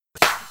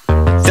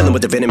Fill him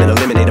with the venom and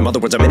eliminate him. Other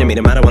words, I'm intimate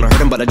him. I don't wanna hurt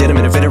him, but I did him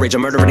in a fit of rage.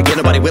 I'm murdering again,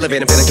 nobody will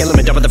evade him. Finna kill him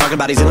and dump the fucking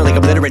bodies in a lake,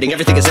 obliterating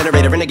everything is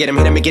generated. Renegade him,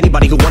 hit him, make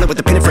anybody who want it with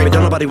the pin and frame it.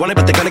 Don't nobody want it,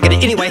 but they're gonna get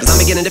it anyway. Cause I'm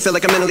beginning to feel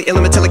like I'm mentally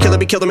ill. I'm until a killer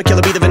be killed. I'm a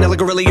killer, be the vanilla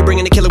gorilla. You're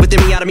bringing a killer within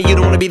me out of me. You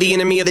don't wanna be the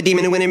enemy of the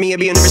demon who in me. I'll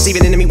be in the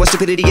receiving enemy. What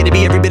stupidity it'd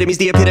be. Every bit of me's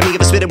the epitome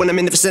of a spitter when I'm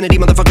in the vicinity.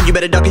 Motherfucker, you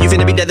better duck or you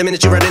finna be dead the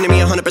minute you run into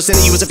me. 100%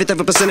 of you is a fifth of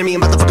a percent of me.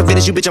 I'm about to fucking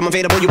finish you, bitch. I'm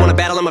available. You wanna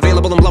battle? I'm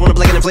available. I'm blowing up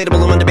like an inflatable.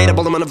 I'm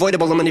undebatable. I'm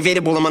unavoidable. I'm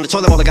unevadable. I'm on the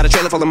toilet bowl. I got a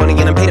trailer full of money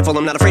and I'm paid for.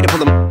 I'm not afraid to pull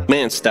them.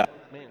 Man, stop.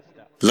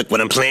 Look what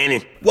I'm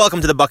planning.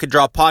 Welcome to the Bucket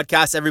Drop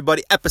Podcast,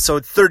 everybody.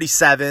 Episode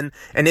 37.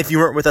 And if you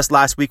weren't with us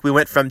last week, we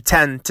went from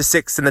 10 to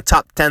 6 in the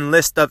top 10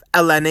 list of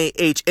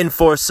LNAH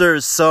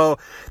enforcers. So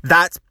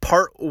that's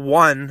part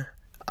 1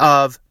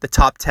 of the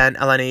top 10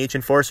 LNAH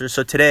enforcers.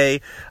 So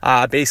today,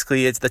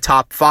 basically, it's the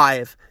top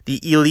 5, the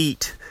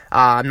elite.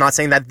 I'm not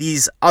saying that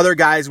these other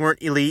guys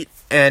weren't elite.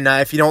 And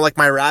if you don't like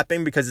my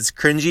rapping because it's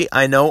cringy,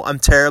 I know I'm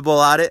terrible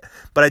at it,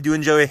 but I do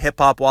enjoy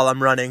hip-hop while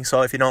I'm running,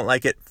 so if you don't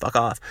like it, fuck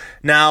off.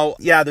 Now,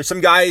 yeah, there's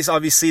some guys,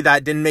 obviously,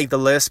 that didn't make the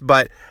list,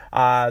 but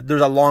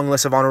there's a long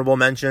list of honorable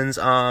mentions.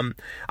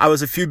 I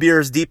was a few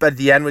beers deep at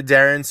the end with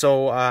Darren,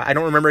 so I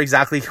don't remember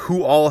exactly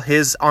who all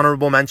his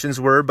honorable mentions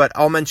were, but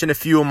I'll mention a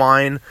few of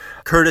mine.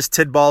 Curtis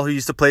Tidball, who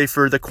used to play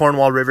for the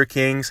Cornwall River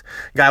Kings.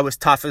 Guy was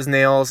tough as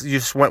nails. You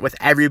just went with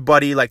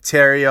everybody, like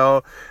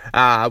Terrio,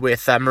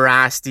 with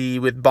Marasti,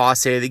 with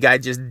Bosse. The guy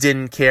just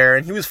didn't care,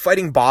 and he was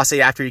fighting Bosse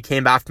after he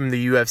came back from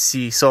the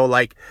UFC. So,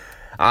 like,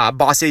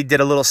 Bosse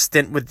did a little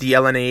stint with the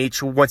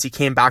LNAH once he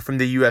came back from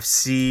the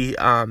UFC.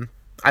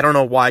 I don't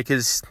know why,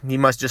 because he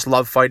must just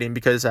love fighting,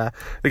 because the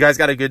guy's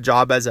got a good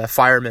job as a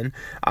fireman.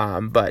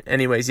 But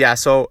anyways, yeah,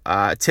 so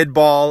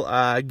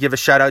Tidball, give a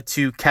shout out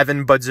to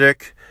Kevin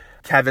Budzik,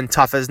 Kevin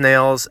Tough as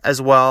Nails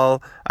as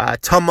well,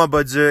 Tuma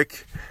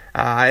Budzik.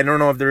 I don't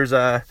know if there's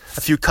a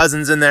few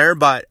cousins in there,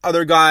 but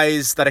other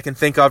guys that I can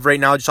think of right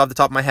now, just off the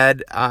top of my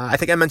head, I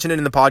think I mentioned it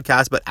in the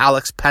podcast, but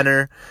Alex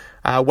Penner,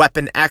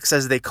 Weapon X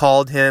as they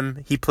called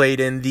him, he played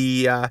in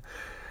the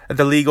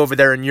league over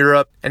there in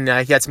Europe, and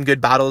he had some good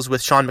battles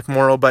with Sean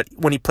McMorrow, but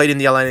when he played in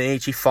the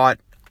LNAH, he fought,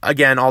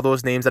 again, all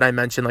those names that I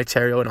mentioned, like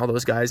Terrio and all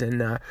those guys,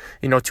 and,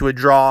 to a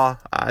draw,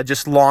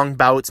 just long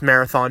bouts,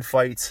 marathon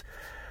fights.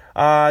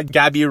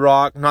 Gabby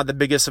Rock, not the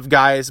biggest of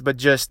guys, but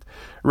just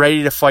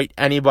ready to fight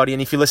anybody. And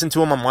if you listen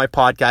to him on my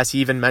podcast, he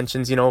even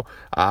mentions, he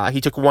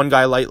took one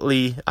guy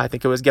lightly. I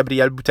think it was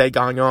Gabriel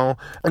Bouteille-Gagnon.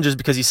 And just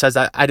because he says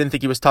that, I didn't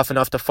think he was tough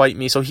enough to fight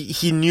me. So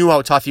he knew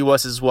how tough he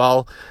was as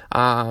well.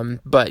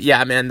 But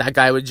yeah, man, that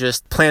guy would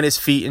just plant his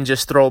feet and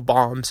just throw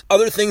bombs.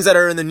 Other things that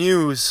are in the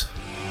news.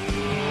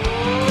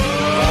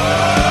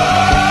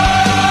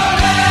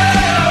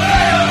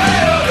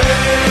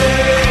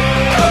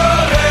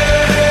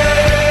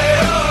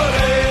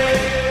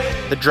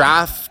 The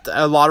draft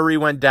lottery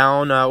went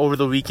down over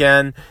the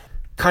weekend.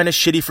 Kind of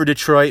shitty for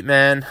Detroit,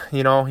 man.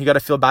 You got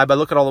to feel bad. But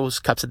look at all those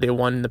cups that they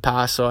won in the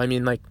past. So, I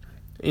mean,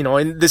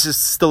 and this is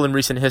still in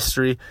recent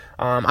history.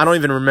 I don't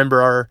even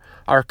remember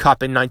our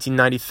cup in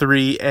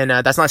 1993. And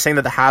that's not saying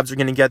that the Habs are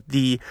going to get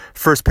the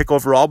first pick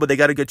overall, but they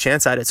got a good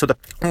chance at it. So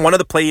one of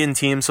the play-in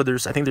teams, so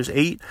I think there's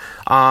 8,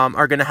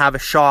 are going to have a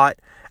shot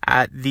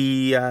at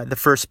the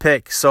first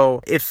pick.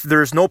 So if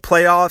there's no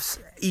playoffs,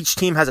 each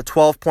team has a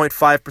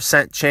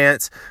 12.5%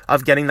 chance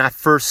of getting that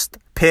first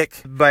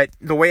pick. But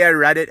the way I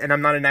read it, and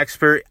I'm not an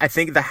expert, I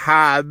think the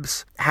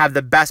Habs have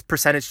the best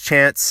percentage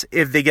chance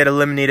if they get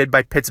eliminated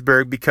by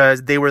Pittsburgh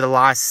because they were the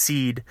last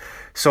seed.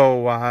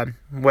 So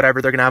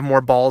whatever, they're gonna have more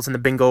balls in the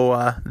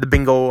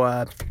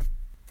bingo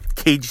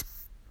cage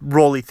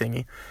rolly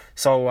thingy.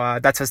 So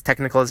that's as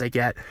technical as I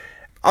get.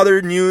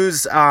 Other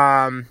news,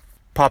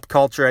 pop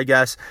culture, I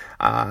guess.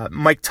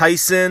 Mike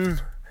Tyson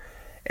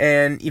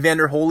and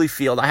Evander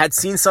Holyfield. I had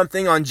seen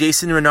something on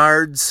Jason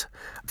Renard's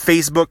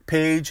Facebook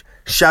page.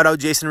 Shout out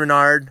Jason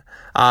Renard.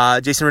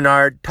 Jason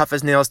Renard, tough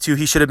as nails too.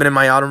 He should have been in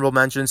my honorable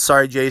mentions.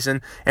 Sorry,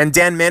 Jason. And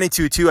Dan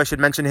Manitou too. I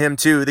should mention him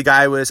too. The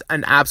guy was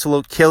an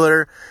absolute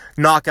killer.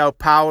 Knockout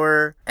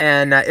power.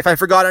 And if I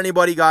forgot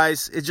anybody,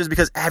 guys, it's just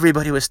because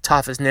everybody was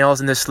tough as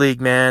nails in this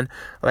league, man.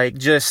 I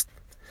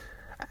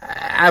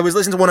was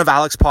listening to one of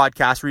Alex's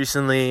podcasts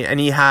recently, and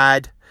he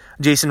had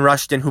Jason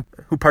Rushton,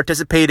 who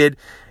participated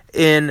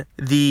in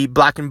the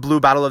Black and Blue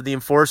Battle of the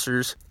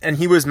Enforcers, and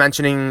he was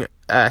mentioning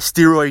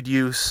steroid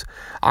use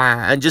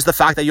and just the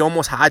fact that you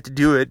almost had to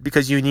do it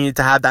because you needed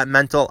to have that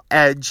mental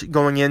edge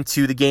going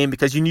into the game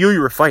because you knew you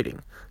were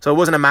fighting. So it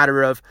wasn't a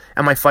matter of,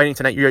 am I fighting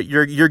tonight?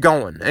 You're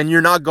going, and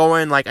you're not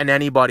going like an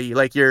anybody.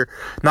 Like, you're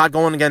not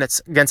going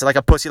against like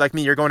a pussy like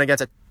me. You're going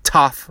against a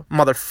tough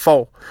mother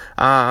foe.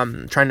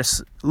 Trying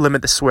to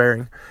limit the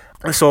swearing.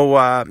 So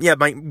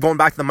going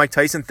back to the Mike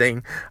Tyson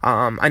thing,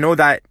 I know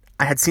that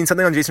I had seen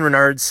something on Jason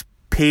Renard's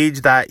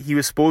page that he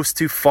was supposed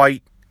to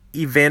fight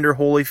Evander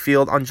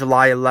Holyfield on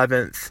July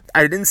 11th.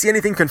 I didn't see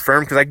anything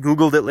confirmed because I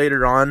Googled it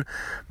later on,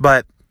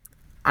 but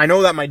I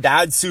know that my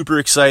dad's super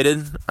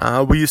excited.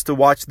 We used to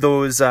watch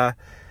those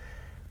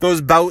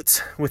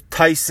bouts with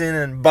Tyson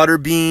and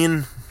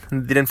Butterbean.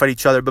 They didn't fight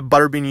each other, but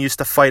Butterbean used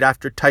to fight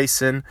after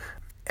Tyson.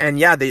 And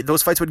yeah,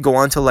 those fights would go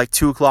on till like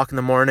 2 o'clock in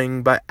the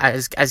morning. But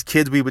as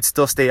kids, we would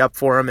still stay up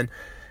for them. And,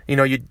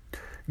 you'd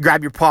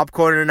grab your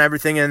popcorn and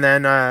everything. And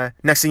then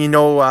next thing you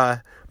know,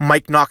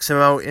 Mike knocks him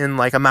out in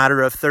like a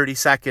matter of 30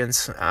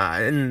 seconds.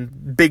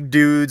 And big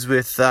dudes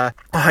with a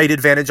height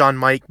advantage on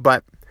Mike.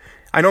 But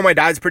I know my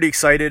dad's pretty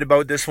excited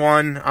about this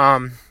one.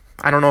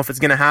 I don't know if it's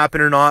going to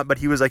happen or not. But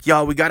he was like,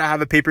 yo, we got to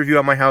have a pay-per-view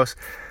at my house.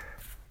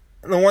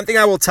 The one thing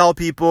I will tell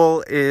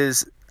people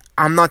is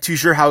I'm not too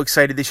sure how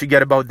excited they should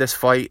get about this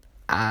fight.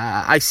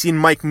 I seen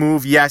Mike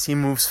move. Yes, he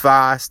moves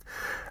fast.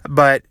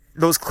 But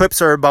those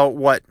clips are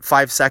about,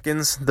 5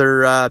 seconds?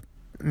 They're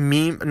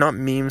not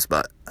memes,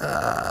 but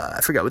I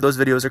forget what those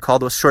videos are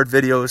called. Those short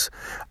videos.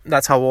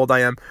 That's how old I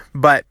am.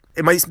 But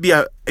it might be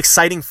an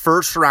exciting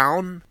first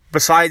round.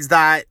 Besides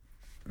that,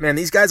 man,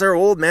 these guys are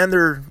old, man.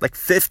 They're like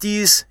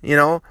 50s,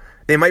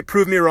 They might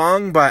prove me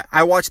wrong, but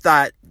I watched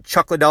that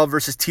Chuck Liddell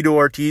versus Tito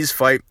Ortiz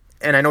fight.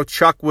 And I know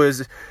Chuck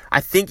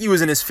I think he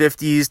was in his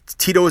 50s.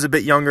 Tito was a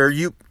bit younger.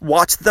 You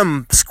watch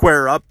them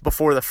square up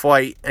before the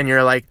fight, and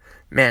you're like,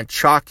 man,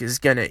 Chuck is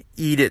going to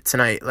eat it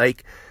tonight.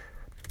 Like,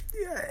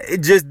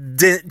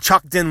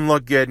 Chuck didn't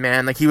look good,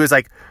 man. Like, he was,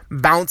 like,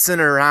 bouncing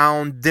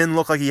around. Didn't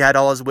look like he had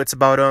all his wits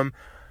about him.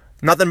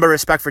 Nothing but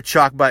respect for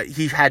Chuck, but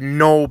he had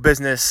no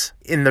business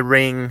in the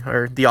ring,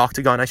 or the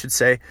octagon, I should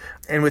say.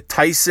 And with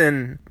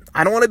Tyson,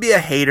 I don't want to be a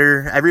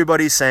hater.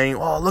 Everybody's saying,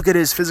 oh, look at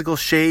his physical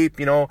shape,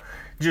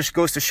 just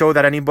goes to show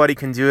that anybody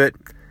can do it.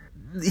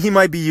 He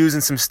might be using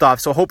some stuff,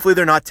 so hopefully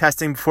they're not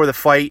testing before the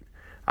fight.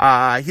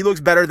 He looks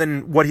better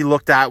than what he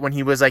looked at when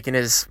he was like in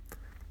his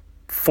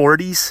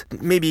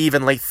 40s, maybe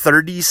even late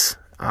 30s.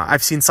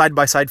 I've seen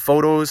side-by-side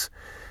photos.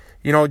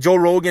 Joe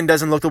Rogan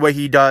doesn't look the way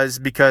he does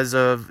because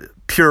of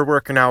pure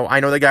working out. I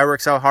know the guy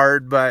works out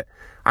hard, but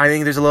I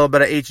think there's a little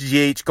bit of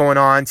HGH going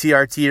on,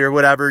 TRT or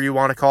whatever you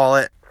want to call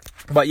it.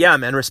 But yeah,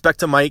 man, respect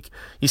to Mike.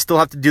 You still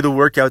have to do the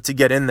workout to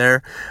get in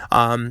there,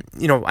 to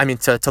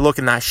look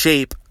in that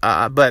shape.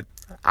 But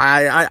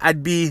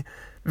I'd be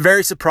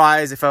very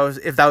surprised if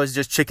that was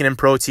just chicken and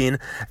protein.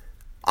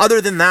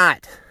 Other than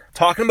that,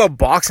 talking about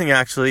boxing,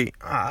 actually,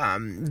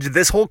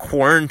 this whole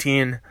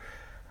quarantine,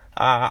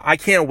 I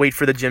can't wait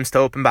for the gyms to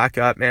open back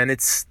up, man.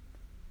 It's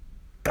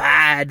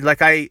bad.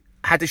 Like, I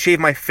had to shave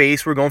my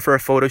face. We're going for a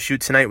photo shoot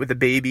tonight with the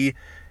baby,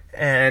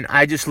 and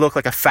I just look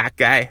like a fat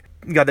guy.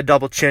 Got the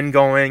double chin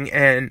going,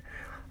 and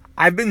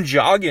I've been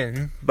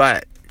jogging,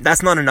 but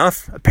that's not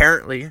enough,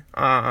 apparently.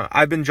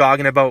 I've been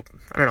jogging about,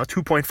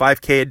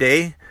 2.5K a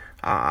day.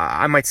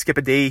 I might skip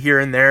a day here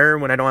and there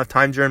when I don't have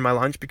time during my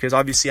lunch, because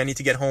obviously I need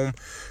to get home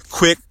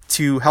quick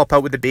to help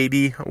out with the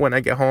baby when I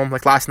get home.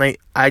 Like last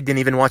night, I didn't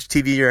even watch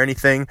TV or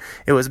anything.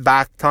 It was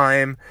bath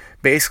time,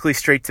 basically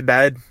straight to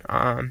bed,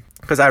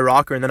 because I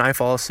rock her and then I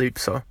fall asleep.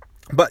 So,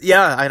 but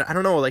yeah, I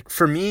don't know. Like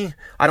for me,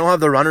 I don't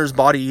have the runner's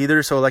body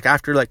either. So like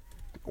after like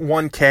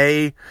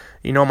 1K,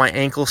 my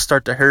ankles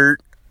start to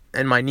hurt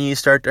and my knees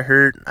start to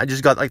hurt. I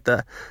just got like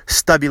the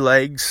stubby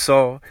legs.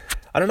 So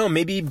I don't know,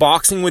 maybe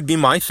boxing would be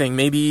my thing.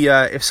 Maybe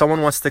if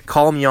someone wants to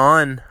call me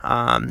on,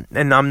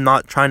 and I'm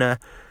not trying to,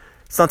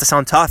 it's not to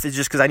sound tough, it's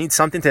just because I need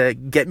something to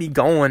get me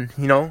going,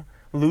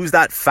 lose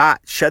that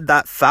fat, shed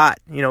that fat.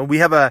 We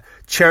have a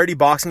charity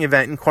boxing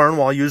event in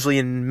Cornwall, usually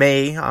in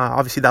May.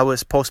 Obviously that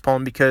was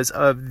postponed because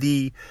of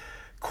the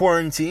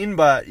quarantine,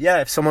 but yeah,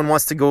 if someone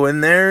wants to go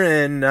in there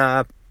and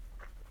I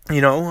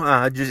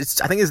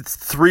think it's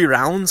 3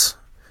 rounds,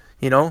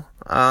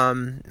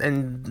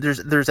 and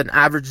there's an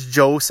average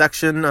Joe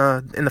section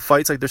in the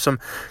fights. Like there's some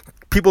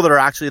people that are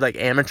actually like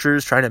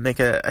amateurs trying to make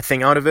a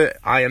thing out of it.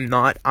 I am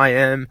not. I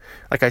am,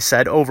 like I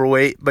said,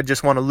 overweight, but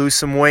just want to lose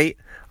some weight.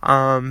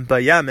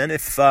 But yeah, man,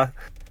 if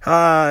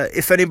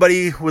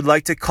anybody would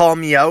like to call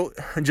me out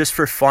just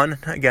for fun,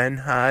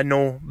 again,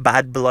 no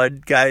bad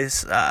blood,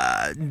 guys,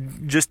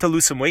 just to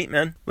lose some weight,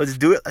 man, let's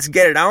do it. Let's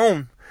get it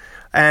on.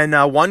 And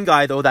one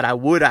guy, though, that I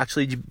would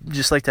actually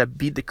just like to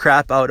beat the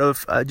crap out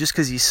of, just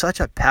because he's such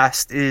a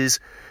pest,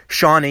 is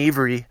Sean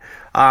Avery.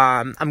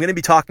 I'm going to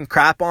be talking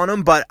crap on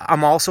him, but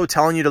I'm also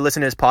telling you to listen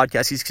to his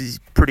podcast. He's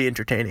pretty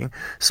entertaining.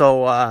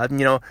 So, I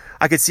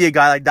could see a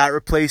guy like that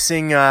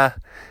replacing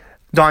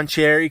Don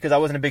Cherry, because I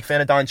wasn't a big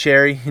fan of Don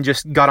Cherry. He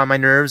just got on my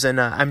nerves, and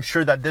I'm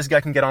sure that this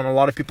guy can get on a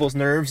lot of people's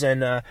nerves,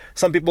 and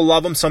some people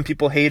love him, some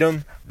people hate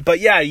him. But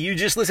yeah, you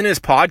just listen to his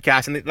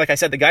podcast, and like I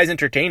said, the guy's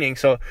entertaining,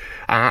 so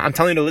I'm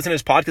telling you to listen to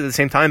his podcast at the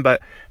same time.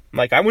 But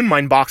like, I wouldn't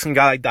mind boxing a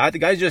guy like that. The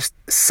guy's just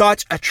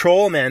such a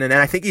troll, man, and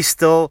I think he's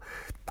still,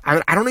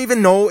 I don't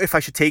even know if I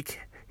should take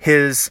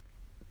his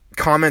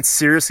comments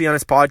seriously on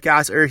his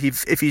podcast, or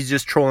if he's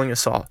just trolling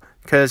us all,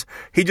 because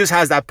he just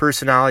has that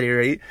personality,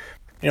 right?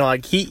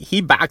 Like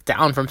he backed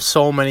down from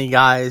so many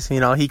guys.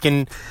 He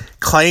can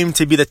claim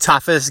to be the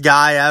toughest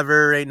guy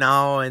ever right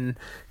now. And,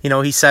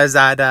 he says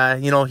that,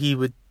 he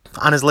would,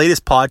 on his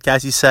latest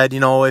podcast, he said,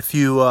 if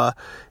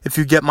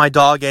you get my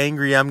dog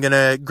angry, I'm going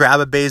to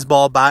grab a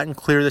baseball bat and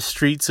clear the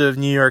streets of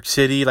New York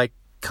City. Like,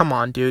 come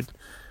on, dude.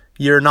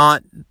 You're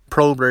not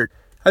Probert.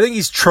 I think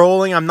he's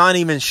trolling. I'm not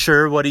even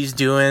sure what he's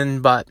doing,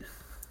 but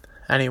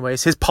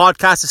anyways, his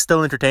podcast is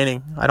still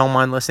entertaining. I don't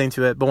mind listening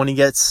to it, but when he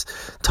gets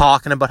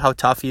talking about how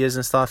tough he is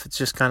and stuff, it's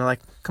just kind of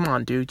like, come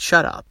on, dude,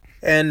 shut up.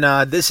 And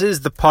this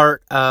is the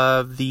part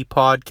of the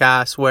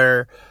podcast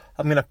where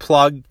I'm going to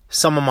plug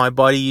some of my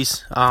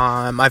buddies.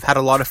 I've had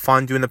a lot of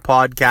fun doing the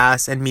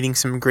podcast and meeting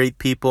some great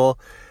people.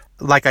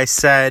 Like I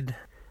said,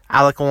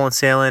 Alec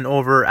Olensalin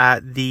over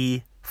at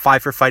the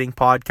Five for Fighting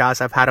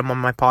podcast. I've had him on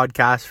my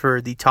podcast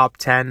for the top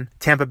 10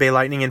 Tampa Bay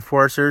Lightning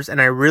enforcers,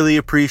 and I really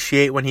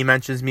appreciate when he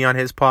mentions me on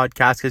his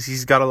podcast because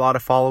he's got a lot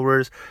of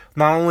followers,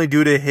 not only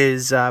due to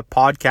his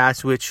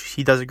podcast, which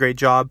he does a great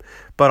job,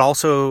 but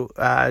also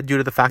due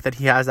to the fact that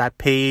he has that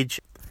page,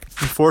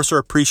 Enforcer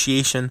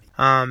Appreciation.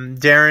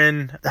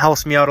 Darren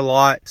helps me out a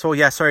lot. So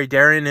yeah, sorry,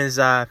 Darren is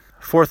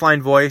fourth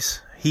line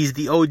voice. He's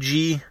the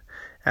OG.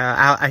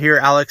 I hear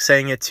Alex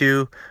saying it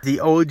too.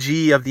 The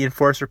OG of the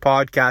Enforcer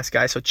podcast,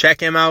 guys. So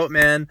check him out,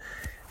 man.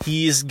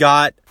 He's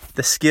got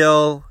the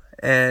skill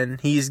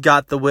and he's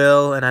got the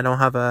will. And I don't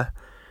have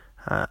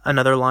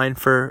another line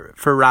for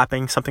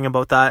rapping something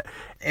about that.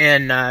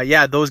 And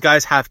yeah, those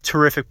guys have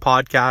terrific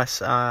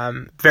podcasts.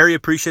 Very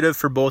appreciative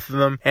for both of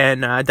them.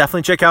 And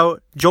definitely check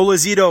out Joe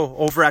Lazito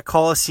over at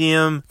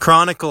Coliseum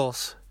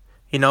Chronicles.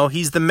 You know,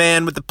 he's the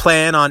man with the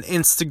plan on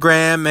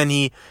Instagram, and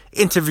he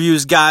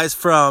interviews guys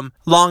from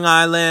Long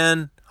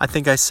Island. I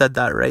think I said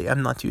that right.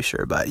 I'm not too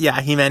sure, but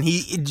yeah,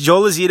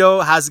 Joe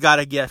Lazito has got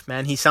a gift,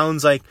 man. He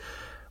sounds like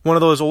one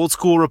of those old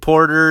school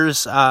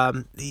reporters.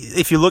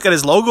 If you look at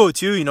his logo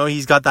too, you know,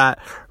 he's got that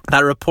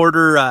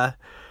reporter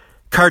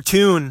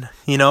cartoon,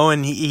 you know,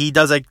 and he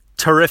does a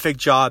terrific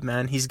job,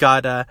 man. He's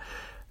got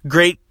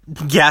great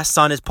guests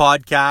on his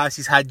podcast.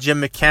 He's had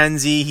Jim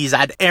McKenzie. He's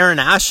had Aaron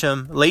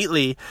Asham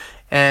lately.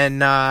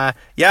 And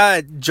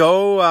yeah,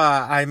 Joe,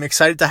 I'm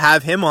excited to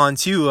have him on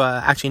too,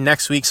 actually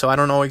next week. So I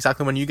don't know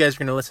exactly when you guys are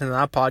going to listen to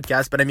that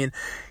podcast, but I mean,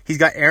 he's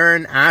got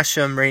Aaron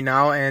Asham right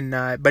now, and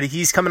but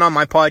he's coming on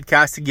my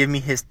podcast to give me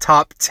his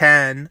top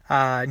 10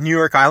 New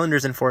York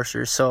Islanders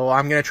enforcers. So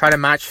I'm going to try to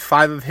match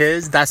 5 of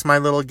his. That's my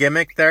little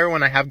gimmick there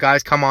when I have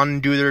guys come on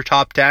and do their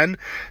top 10.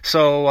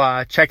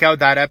 So check out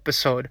that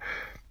episode.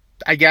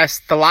 I guess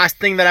the last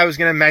thing that I was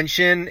going to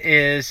mention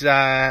is,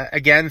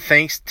 again,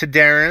 thanks to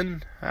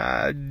Darren.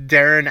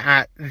 Darren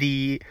at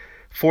the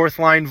Fourth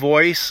Line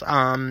Voice.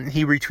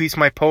 He retweets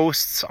my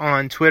posts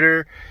on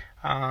Twitter.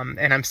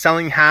 And I'm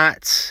selling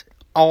hats.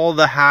 All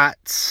the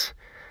hats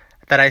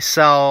that I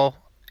sell,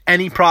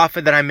 any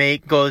profit that I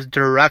make goes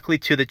directly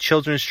to the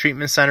Children's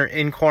Treatment Center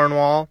in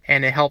Cornwall.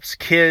 And it helps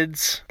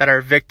kids that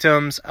are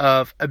victims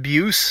of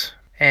abuse.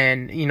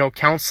 And, you know,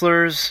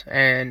 counselors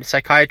and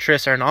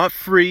psychiatrists are not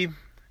free.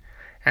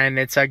 And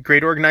it's a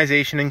great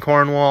organization in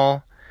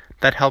Cornwall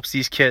that helps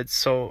these kids.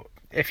 So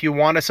if you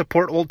want to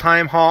support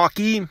old-time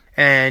hockey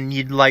and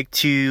you'd like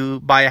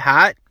to buy a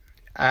hat,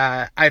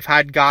 I've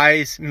had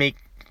guys make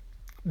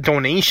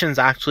donations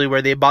actually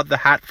where they bought the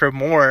hat for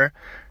more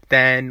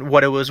than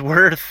what it was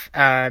worth.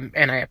 And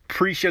I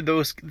appreciate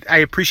those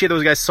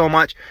guys so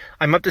much.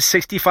 I'm up to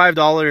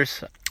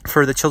 $65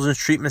 for the Children's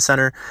Treatment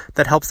Center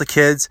that helps the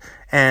kids.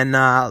 And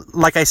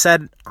like I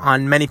said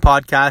on many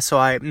podcasts, so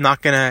I'm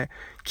not going to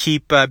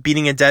keep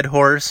beating a dead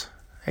horse.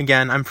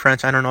 Again, I'm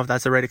French. I don't know if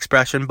that's the right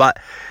expression, but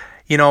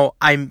you know,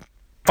 I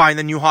find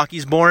the new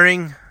hockey's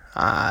boring.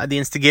 The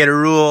instigator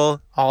rule,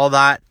 all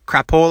that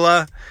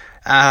crapola,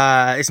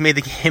 it's made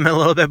the game a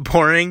little bit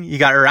boring. You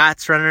got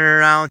rats running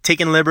around,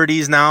 taking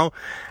liberties now.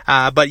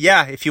 But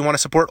yeah, if you want to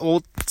support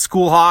old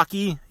school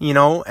hockey, you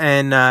know,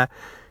 and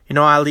you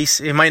know, at least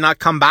it might not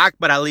come back,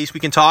 but at least we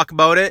can talk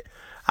about it.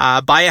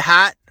 Buy a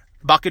hat.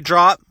 Bucket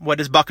Drop. What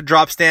does Bucket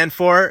Drop stand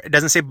for? It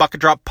doesn't say Bucket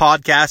Drop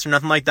Podcast or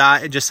nothing like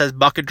that. It just says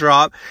Bucket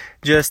Drop.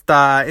 Just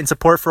in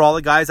support for all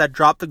the guys that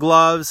dropped the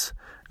gloves,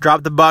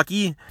 dropped the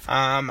bucky.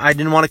 I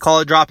didn't want to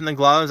call it dropping the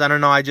gloves. I don't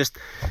know. I just,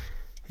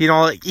 you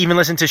know, even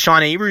listened to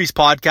Sean Avery's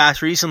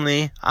podcast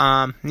recently.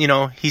 You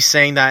know, he's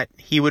saying that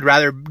he would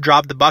rather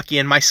drop the bucky.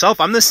 And myself,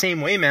 I'm the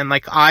same way, man.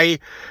 Like, I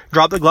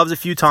dropped the gloves a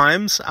few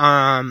times.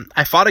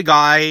 I fought a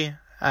guy,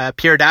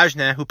 Pierre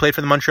Dagenet, who played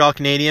for the Montreal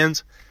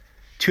Canadiens.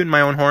 Tooting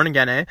my own horn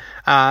again, eh?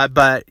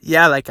 But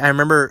yeah, like I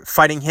remember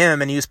fighting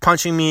him and he was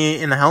punching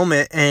me in the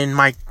helmet and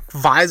my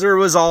visor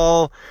was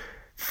all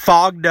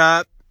fogged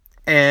up.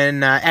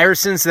 And ever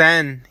since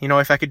then, you know,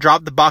 if I could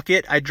drop the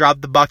bucket, I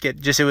dropped the bucket.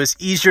 Just, it was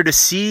easier to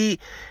see.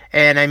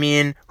 And I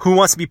mean, who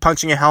wants to be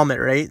punching a helmet,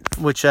 right?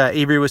 Which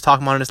Avery was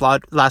talking about in his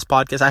last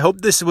podcast. I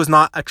hope this was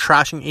not a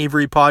trashing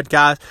Avery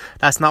podcast.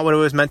 That's not what it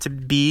was meant to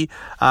be.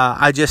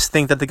 I just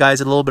think that the guy's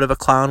a little bit of a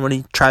clown when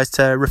he tries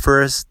to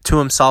refer to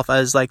himself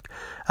as like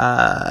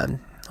a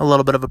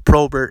little bit of a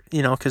probert,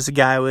 you know, because the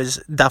guy was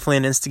definitely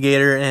an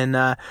instigator. And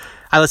I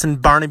listened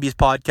to Barnaby's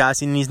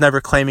podcast, and he's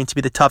never claiming to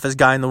be the toughest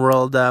guy in the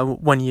world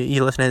when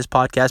you listen to his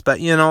podcast.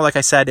 But, you know, like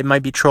I said, it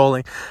might be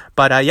trolling.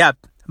 But, yeah,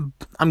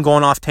 I'm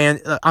going off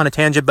on a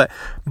tangent. But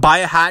buy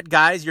a hat,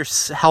 guys. You're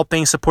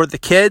helping support the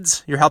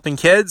kids. You're helping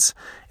kids.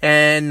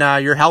 And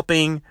you're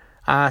helping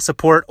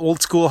support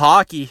old school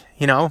hockey,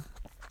 you know.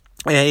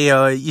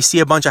 You see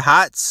a bunch of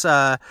hats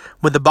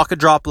with the Bucket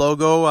Drop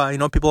logo. You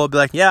know, people will be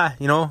like, yeah,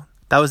 you know,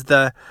 That was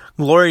the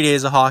glory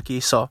days of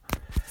hockey. So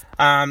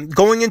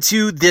going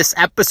into this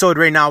episode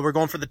right now, we're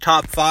going for the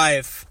top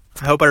 5.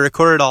 I hope I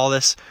recorded all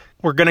this.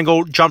 We're going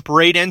to jump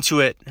right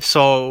into it.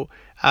 So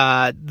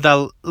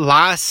the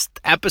last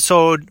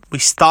episode, we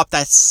stopped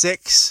at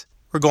 6.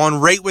 We're going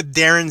right with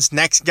Darren's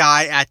next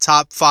guy at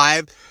top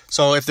 5.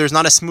 So if there's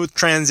not a smooth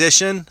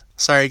transition,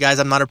 sorry guys,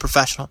 I'm not a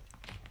professional.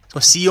 So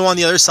see you on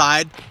the other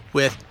side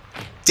with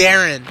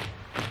Darren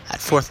at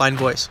Fourth Line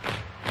Voice.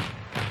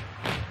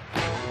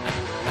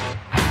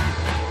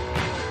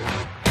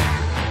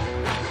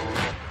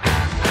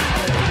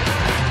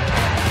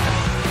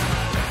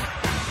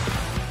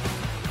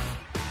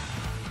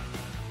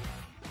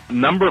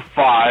 Number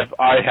 5,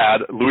 I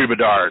had Louis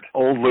Bedard.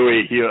 Old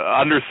Louis, he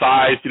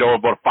undersized,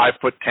 about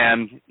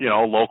 5'10",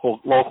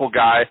 local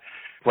guy.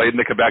 Played in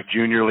the Quebec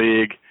Junior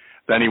League.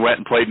 Then he went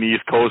and played in the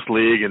East Coast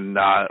League and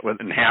went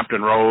in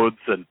Hampton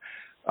Roads. And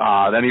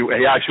then he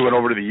actually went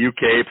over to the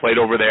UK, played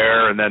over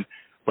there.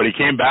 But he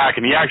came back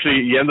and he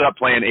ended up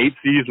playing 8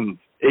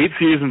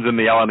 seasons in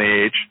the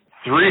LNAH,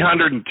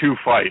 302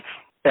 fights,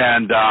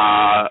 and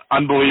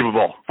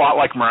unbelievable. Fought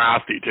like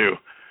Morasti too.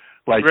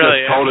 Like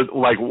really, just total,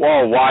 like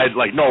wall wide,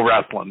 like no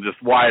wrestling, just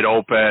wide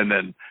open.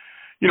 And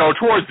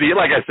towards the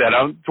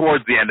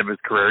end of his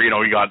career,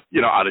 he got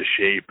out of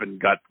shape and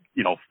got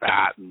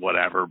fat and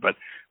whatever. But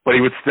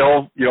he would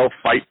still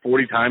fight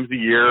 40 times a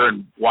year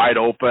and wide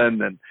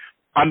open and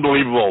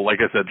unbelievable. Like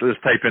I said,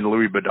 just type in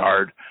Louis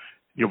Bedard,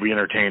 you'll be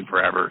entertained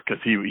forever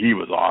because he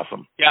was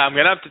awesome. Yeah, I'm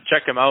gonna have to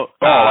check him out.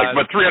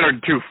 But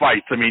 302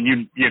 fights. I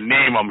mean, you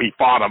name him, he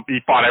fought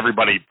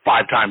everybody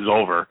 5 times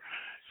over.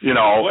 And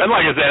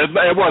like I said,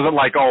 it wasn't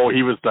like,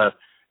 he was the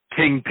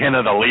kingpin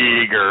of the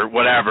league or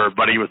whatever,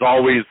 but he was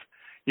always,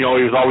 he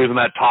was always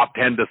in that top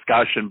 10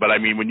 discussion. But I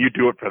mean, when you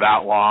do it for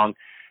that long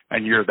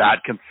and you're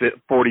that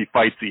 40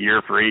 fights a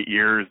year for 8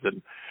 years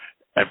and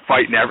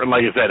fighting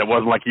like I said, it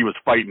wasn't like he was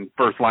fighting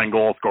first line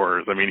goal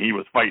scorers. I mean, he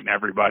was fighting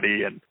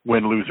everybody, and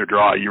win, lose or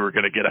draw, you were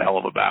going to get a hell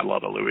of a battle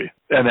out of Louis.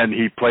 And then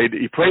he played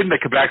in the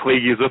Quebec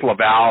League. He was with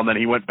Laval, and then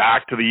he went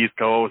back to the East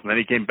Coast, and then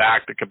he came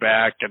back to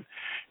Quebec, and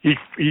he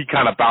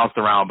kind of bounced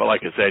around. But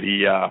like I said,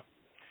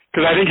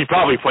 because I think he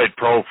probably played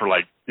pro for 12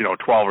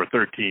 or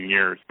 13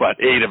 years, but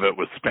 8 of it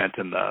was spent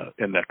in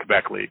the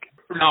Quebec League.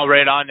 No,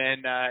 right on.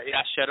 And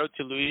shout out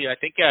to Louis. I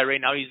think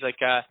right now he's like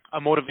a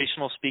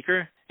motivational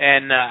speaker.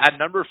 And at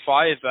number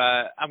 5,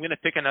 I'm going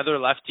to pick another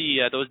lefty.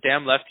 Those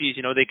damn lefties,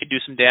 they could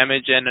do some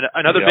damage. And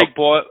another big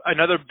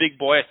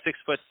boy at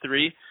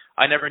 6'3".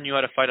 I never knew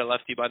how to fight a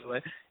lefty, by the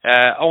way.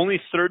 Only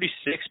 36,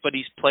 but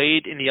he's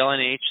played in the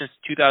LNAH since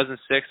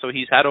 2006, so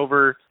he's had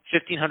over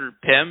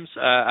 1,500 PIMs.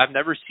 I've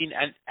never seen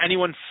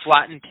anyone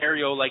flatten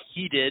Theriault like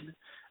he did.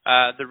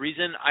 The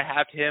reason I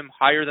have him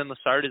higher than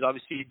Lessard is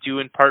obviously due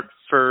in part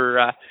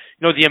for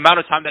the amount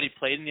of time that he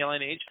played in the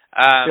LNAH.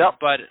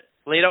 But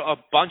laid out a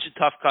bunch of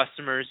tough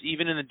customers,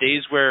 even in the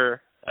days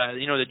where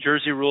the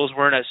Jersey rules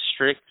weren't as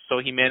strict. So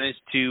he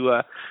managed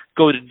to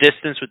go the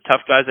distance with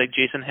tough guys like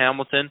Jason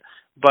Hamilton.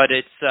 But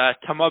it's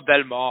Thomas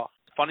Bellemare.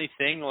 Funny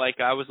thing,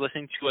 I was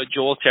listening to a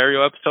Joel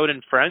Theriault episode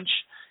in French,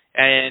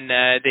 and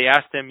they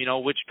asked him,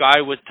 which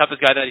guy was the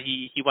toughest guy that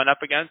he went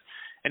up against.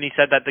 And he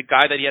said that the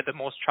guy that he had the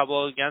most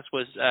trouble against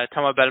was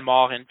Thomas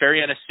Bellemare, and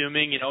very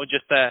unassuming,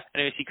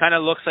 anyways, he kind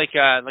of looks like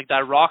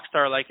that rock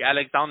star, like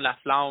Alexandre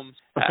Laflamme.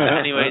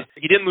 Anyways,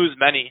 he didn't lose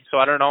many, so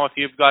I don't know if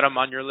you've got him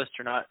on your list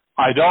or not.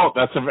 I don't.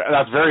 That's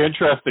very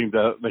interesting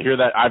to hear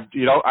that. I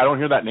don't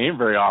hear that name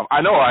very often. I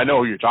know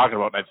who you're talking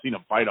about, and I've seen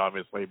him fight,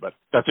 obviously, but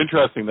that's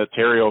interesting that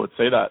Theriault would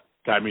say that.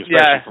 I mean,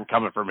 especially from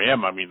coming from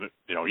him. I mean,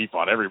 he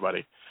fought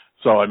everybody.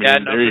 So I mean,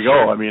 there you go.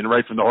 Sure. I mean,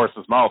 right from the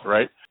horse's mouth,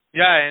 right?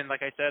 Yeah, and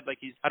like I said,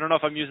 I don't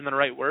know if I'm using the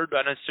right word,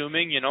 but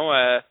unassuming,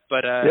 the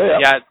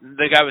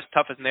guy was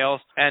tough as nails.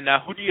 And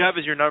who do you have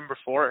as your number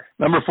 4?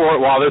 Number 4,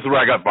 this is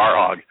where I got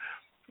Barhog,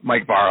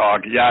 Mike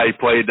Barhog. Yeah, he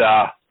played,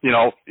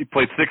 he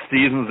played 6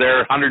 seasons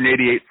there,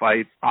 188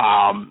 fights,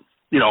 and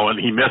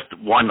he missed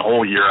one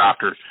whole year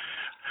after.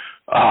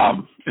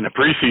 In the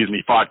preseason,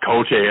 he fought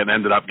Cote and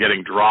ended up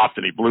getting dropped,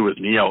 and he blew his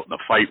knee out in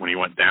the fight when he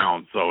went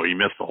down, so he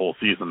missed the whole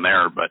season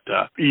there. But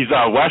he's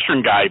a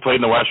Western guy. He played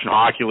in the Western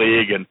Hockey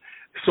League, and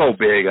so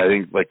big. I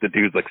think the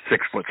dude's 6'7",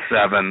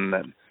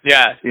 and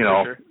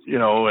sure.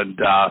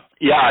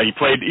 He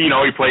played.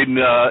 He played in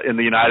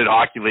the United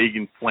Hockey League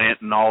in Flint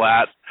and all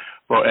that,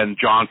 and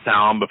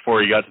Johnstown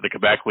before he got to the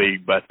Quebec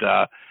League. But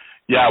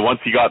once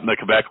he got in the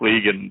Quebec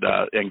League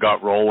and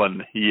got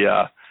rolling, he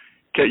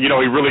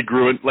really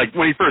grew in. Like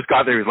when he first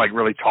got there, he was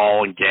really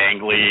tall and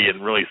gangly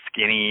and really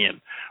skinny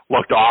and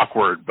looked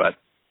awkward. But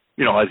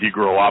as he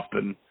grew up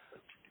and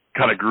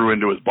kind of grew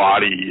into his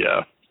body,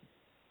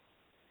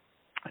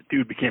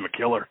 dude became a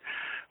killer.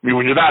 I mean,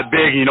 when you're that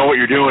big, you know what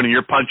you're doing, and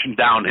you're punching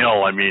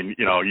downhill. I mean,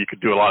 you could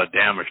do a lot of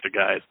damage to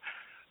guys.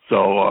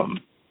 So,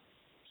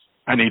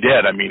 and he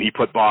did. I mean, he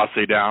put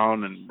Bosse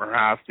down and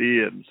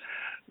Morasti, and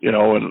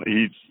and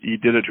he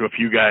did it to a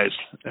few guys,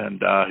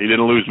 and he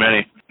didn't lose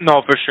many.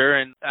 No, for sure.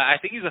 And I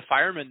think he's a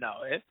fireman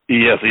now, eh?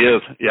 Yes, he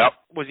is. Yep.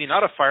 Was he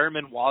not a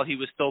fireman while he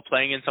was still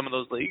playing in some of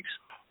those leagues?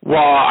 Well,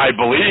 I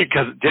believe,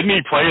 because didn't he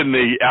play in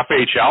the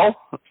FHL,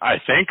 I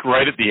think,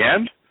 right at the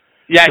end?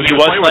 Yeah, he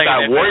was playing with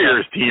that in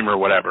Warriors team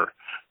or whatever.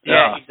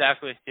 Yeah,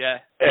 exactly,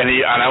 yeah. And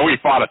I know he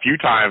fought a few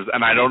times,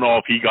 and I don't know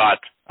if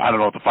I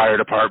don't know if the fire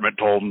department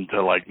told him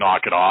to, like,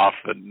 knock it off,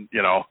 and,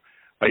 you know,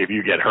 like, if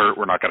you get hurt,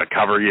 we're not going to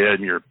cover you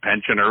in your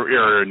pension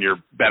or in your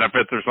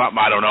benefits or something.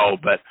 I don't know,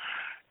 but,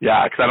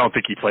 yeah, because I don't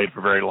think he played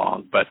for very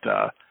long. But,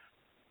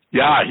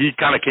 yeah, he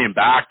kind of came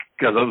back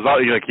because it was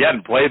like he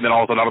hadn't played, and then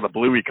all of a sudden out of the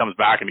blue he comes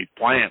back and he's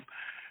playing.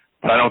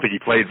 But I don't think he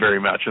played very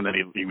much, and then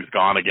he was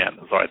gone again.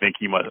 So I think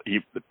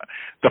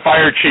the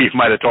fire chief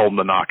might have told him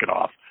to knock it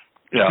off.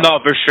 Yeah. No,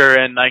 for sure,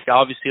 and like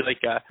obviously, like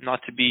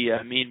not to be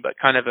mean, but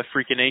kind of a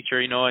freak of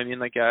nature, you know. I mean,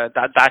 like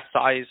that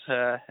size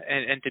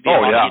and to be a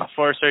hockey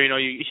enforcer, you know,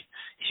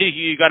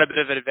 you got a bit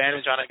of an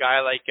advantage on a guy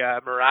like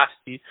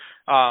Morasti.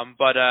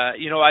 But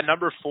you know, at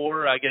number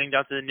 4, getting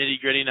down to the nitty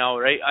gritty now,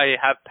 right? I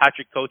have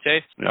Patrick Cote.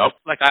 Yep.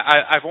 Like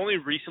I've only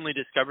recently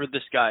discovered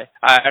this guy.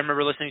 I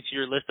remember listening to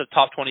your list of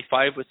top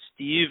 25 with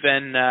Steve,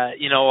 and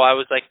you know, I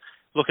was like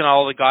looking at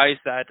all the guys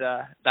that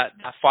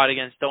fought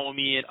against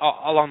Domi and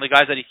along the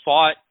guys that he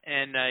fought,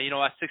 and you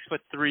know, at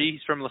 6'3",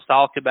 he's from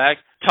LaSalle, Quebec.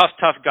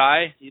 Tough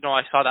guy. You know,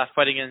 I saw that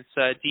fight against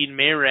Dean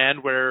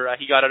Mayrand where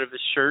he got out of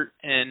his shirt,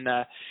 and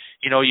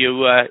you know,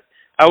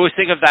 I always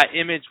think of that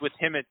image with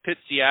him at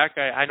Pitsiak.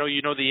 I know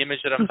you know the image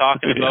that I'm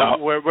talking about,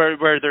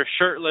 where they're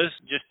shirtless,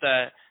 just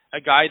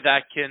a guy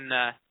that can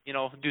you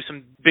know, do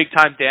some big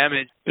time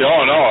damage.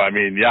 Oh no, I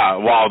mean, yeah.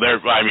 Well,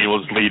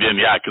 let's lead in,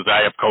 yeah, because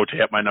I have Cote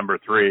at my number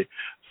 3.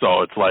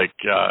 So it's like,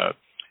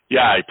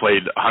 yeah, he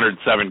played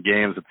 107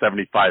 games at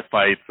 75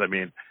 fights. I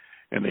mean,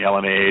 in the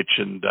LNAH,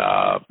 and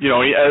you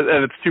know,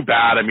 and it's too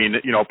bad. I mean,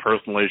 you know,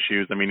 personal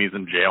issues. I mean, he's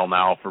in jail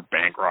now for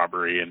bank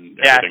robbery and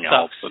everything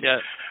else. And,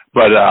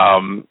 but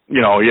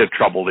you know, he had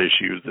troubled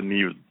issues, and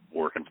he was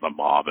working for the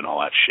mob and all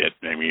that shit.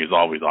 I mean, he was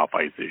always off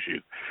ice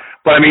issues.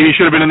 But I mean, he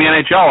should have been in the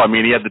NHL. I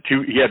mean, he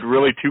had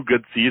really 2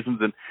 good seasons,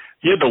 and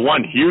he had the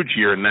one huge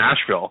year in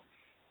Nashville.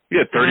 He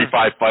had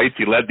 35 fights.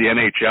 He led the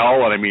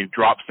NHL, and I mean,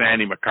 dropped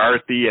Sandy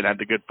McCarthy and had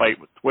the good fight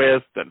with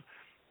Twist, and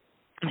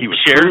he was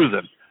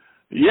cruising.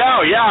 Yeah,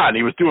 and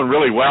he was doing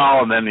really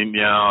well, and then he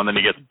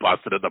gets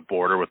busted at the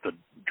border with the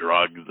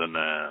drugs, and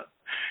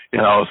you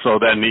know, so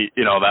then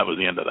that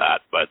was the end of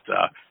that. But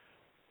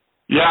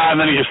yeah, and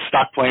then he just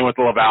stuck playing with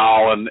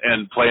Laval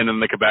and playing in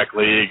the Quebec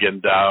League,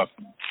 and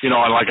you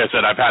know, and like I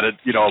said, I've had a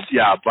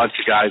bunch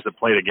of guys that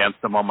played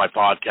against him on my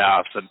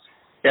podcast, and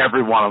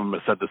every one of them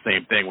has said the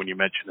same thing when you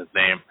mention his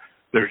name.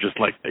 They're just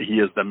like, he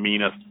is the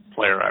meanest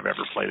player I've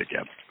ever played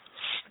against.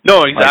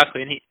 No,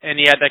 exactly, like, and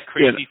he had that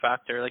crazy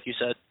factor, like you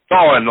said.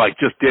 Oh, and like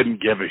just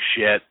didn't give a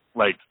shit.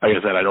 Like I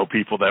said, I know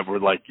people that were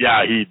like,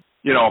 yeah,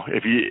 you know,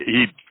 if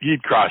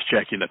he'd cross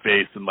check you in the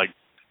face and like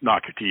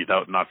knock your teeth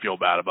out and not feel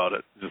bad about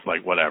it, just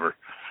like whatever.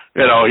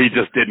 You know, he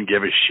just didn't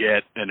give a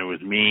shit, and it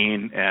was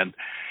mean. And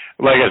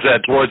like I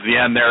said, towards the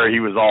end there, he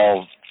was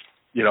all,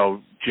 you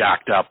know,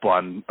 jacked up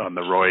on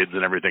the roids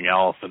and everything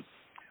else. And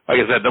like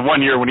I said, the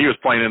one year when he was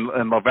playing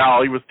in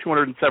Laval, he was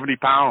 270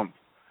 pounds.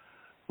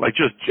 Like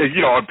just,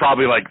 you know,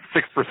 probably like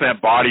 6%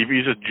 body.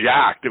 He's just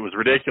jacked. It was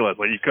ridiculous.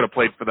 Like he should have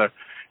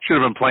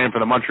been playing for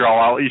the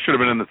Montreal. He should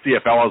have been in the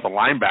CFL as a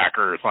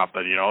linebacker or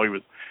something, you know.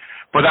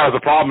 But that was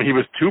the problem. He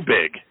was too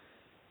big.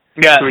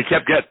 Yeah. So he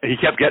kept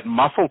getting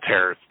muscle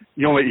tears.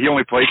 He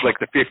only played like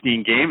the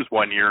 15 games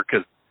one year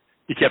because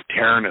he kept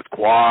tearing his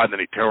quad, and then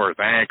he tore his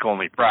ankle,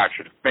 and he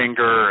fractured his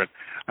finger. And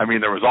I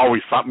mean, there was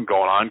always something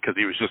going on because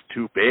he was just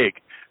too big,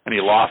 and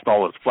he lost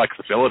all his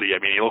flexibility. I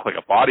mean, he looked like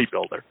a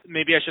bodybuilder.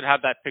 Maybe I should have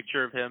that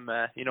picture of him,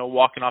 you know,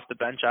 walking off the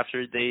bench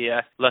after they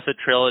left a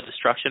trail of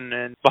destruction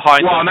and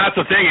behind. Well, and that's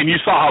the thing, and you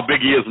saw how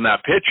big he is in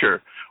that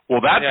picture. Well,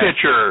 that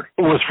picture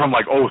was from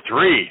like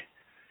 2003.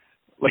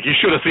 Like you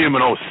should have seen him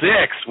in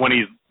 2006 when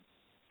he's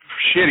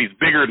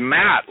bigger than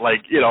that.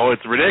 Like, you know,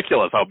 it's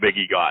ridiculous how big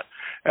he got.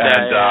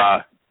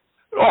 And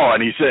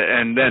and he said,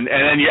 and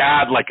then you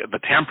add like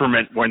the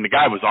temperament when the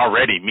guy was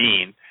already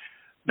mean.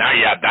 Now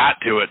you add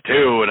that to it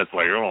too, and it's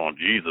like, oh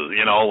Jesus,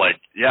 you know, like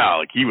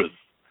like he was,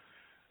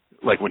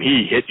 like when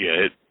he hit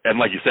you,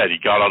 and like you said,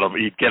 he'd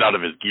get out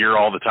of his gear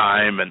all the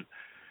time, and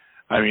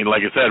I mean,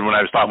 like I said, when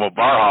I was talking about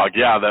Barhog,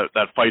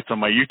 that fight's on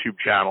my YouTube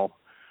channel.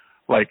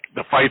 Like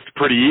the fight's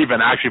pretty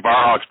even. Actually,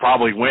 Barhog's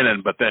probably winning,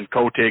 but then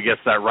Cote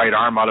gets that right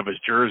arm out of his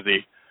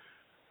jersey,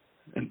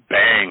 and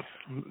bang,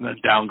 and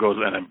then down goes,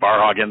 and then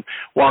Barhog, and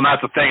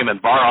that's the thing, and then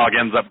Barhog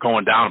ends up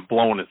going down and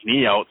blowing his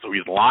knee out, so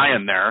he's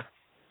lying there.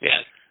 Yeah.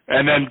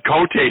 And then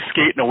Cote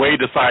skating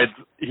away decides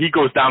he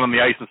goes down on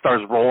the ice and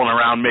starts rolling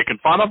around making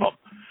fun of him.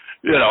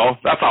 You know,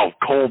 that's how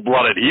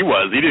cold-blooded he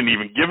was. He didn't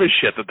even give a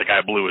shit that the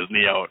guy blew his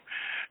knee out.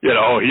 You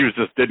know, he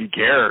didn't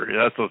care.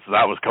 That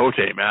was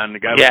Cote, man.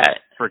 The guy was a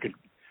freaking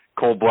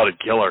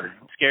cold-blooded killer.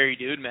 Scary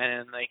dude,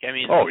 man. And like, I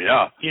mean, oh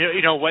yeah.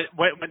 You know, went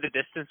the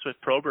distance with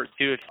Probert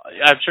too.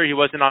 I'm sure he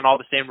wasn't on all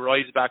the same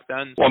roids back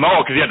then. Well,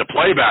 no, because he had to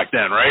play back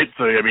then, right?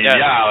 So I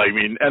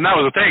mean, and that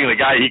was the thing. The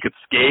guy, he could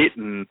skate,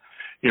 and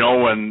you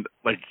know, when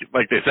like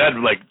they said,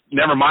 like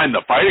never mind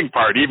the fighting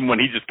part. Even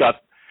when he just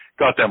got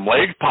got them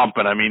legs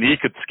pumping. I mean, he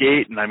could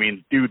skate, and I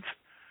mean, dude's,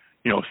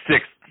 6'3",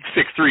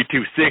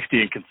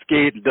 260 and can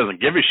skate and doesn't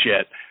give a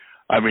shit.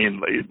 I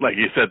mean, like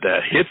you said,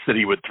 the hits that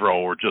he would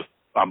throw were just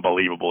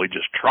unbelievable. He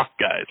just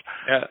trucked guys.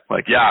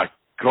 Yeah.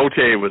 Cote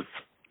was,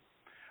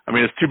 I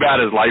mean, it's too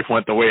bad his life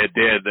went the way it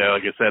did.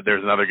 Like I said,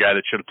 there's another guy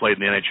that should have played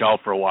in the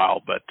NHL for a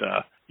while, but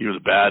he was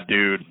a bad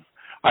dude.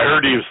 I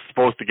heard he was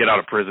supposed to get out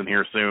of prison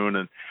here soon,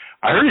 and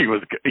I heard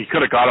he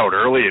could have got out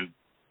early and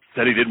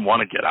said he didn't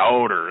want to get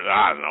out, or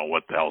I don't know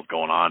what the hell's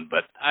going on.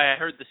 But I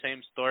heard the same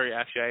story,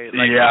 actually.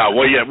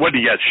 What did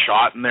he get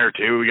shot in there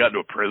too? He got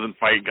into a prison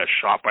fight and got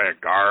shot by a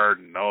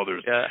guard. And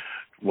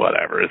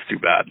whatever. It's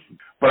too bad.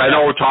 But I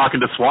know we're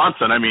talking to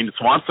Swanson. I mean,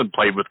 Swanson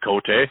played with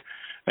Cote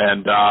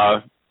and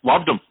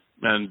loved him,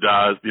 and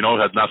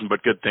had nothing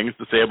but good things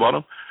to say about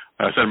him.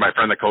 I said my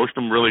friend that coached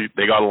him, really,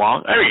 they got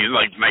along. I mean, he's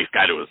like a nice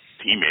guy to his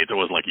teammates. It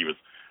wasn't like he was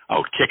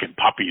out kicking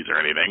puppies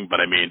or anything, but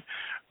I mean,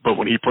 but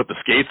when he put the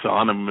skates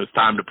on and it was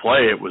time to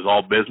play, it was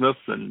all business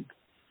and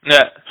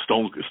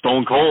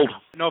stone cold.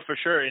 No, for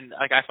sure. And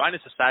like, I find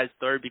it's a sad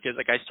story because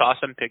like I saw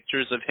some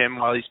pictures of him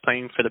while he's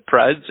playing for the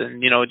Preds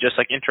and just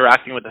like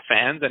interacting with the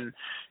fans, and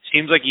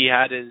seems like he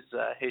had his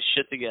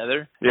shit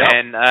together. Yeah.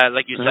 And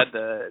like you said,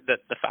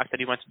 the fact that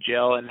he went to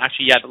jail, and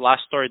actually, the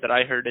last story that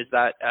I heard is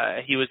that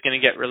he was going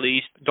to get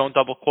released. Don't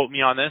double quote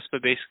me on this, but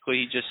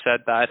basically he just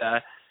said that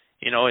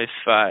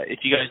if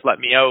you guys let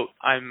me out,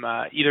 I'm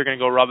either going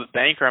to go rob a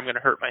bank or I'm going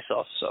to hurt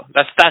myself. So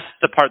that's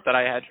the part that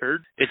I had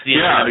heard. It's the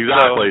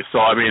exactly. So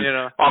I mean,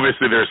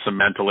 obviously there's some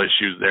mental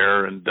issues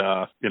there, and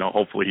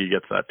hopefully he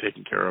gets that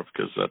taken care of,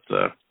 because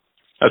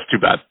that's too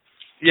bad.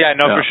 Yeah,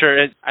 no, for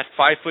sure. At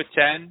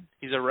 5'10",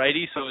 he's a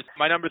righty. So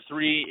my number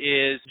 3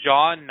 is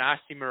John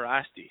Nasty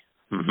Morasti.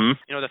 Mm-hmm.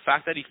 The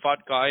fact that he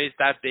fought guys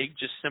that big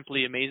just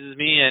simply amazes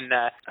me, and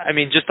I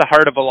mean, just the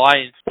heart of a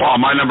lion. Well,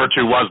 my number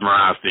 2 was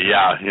Morasti.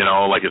 Yeah,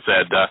 like I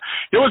said,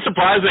 it was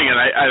surprising, and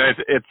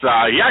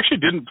he actually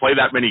didn't play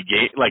that many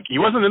games. Like, he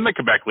wasn't in the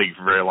Quebec League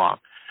for very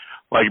long.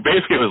 Like,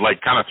 basically, it was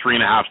like kind of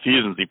 3.5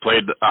 seasons. He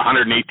played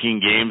 118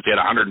 games. He had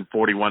 141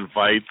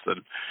 fights,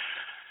 and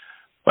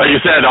like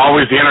you said,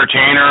 always the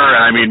entertainer.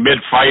 And I mean,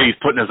 mid-fight,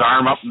 he's putting his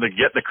arm up to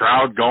get the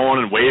crowd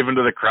going and waving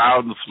to the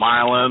crowd and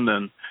smiling,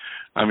 and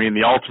I mean,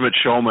 the ultimate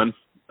showman.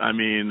 I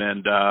mean,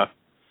 and I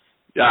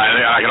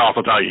can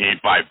also tell you he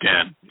ain't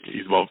 5'10".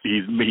 He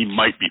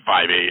might be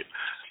 5'8".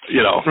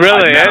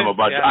 Really?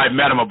 I've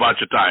met him a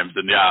bunch of times,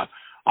 and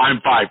I'm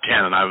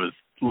 5'10", and I was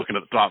looking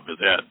at the top of his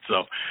head.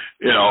 So,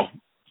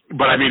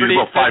 but I mean, he's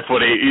about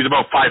 5'8". He's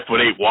about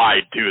 5'8"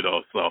 wide too,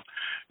 though. So,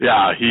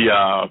 he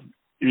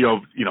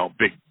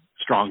big,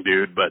 strong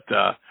dude, but.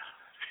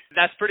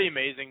 That's pretty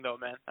amazing, though,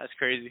 man. That's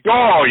crazy.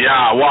 Oh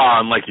yeah,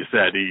 well, and like you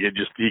said,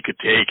 he could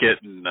take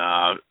it, and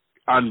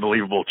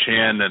unbelievable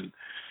chin, and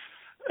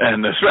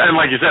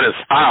like you said, his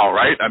style,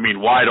 right? I mean,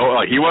 wide open.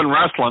 Like, he wasn't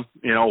wrestling,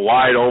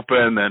 wide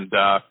open, and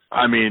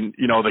I mean,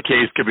 the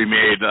case could be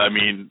made. I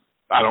mean,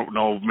 I don't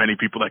know many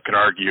people that could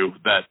argue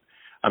that.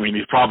 I mean,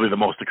 he's probably the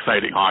most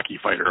exciting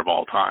hockey fighter of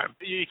all time.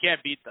 You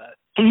can't beat that.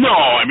 No,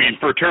 I mean,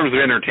 for terms of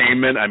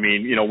entertainment, I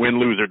mean, win,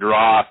 lose, or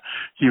draw,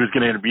 he was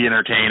going to be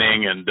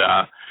entertaining, and.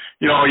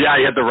 He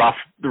had the rough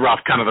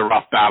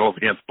battles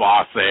against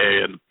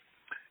Bosse, and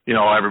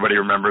everybody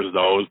remembers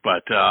those.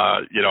 But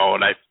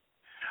and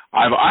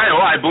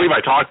I believe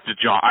I talked to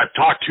John. I've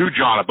talked to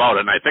John about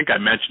it, and I think I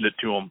mentioned it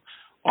to him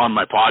on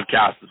my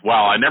podcast as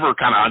well. I never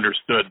kind of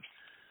understood.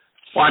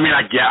 Well, I mean,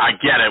 I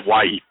get it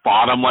why he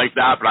fought him like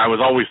that, but I was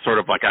always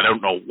sort of like, I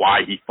don't know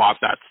why he fought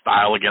that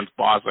style against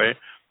Bosse.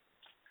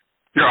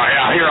 Here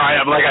I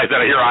am, like I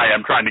said, here I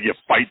am trying to give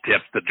fight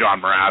tips to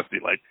John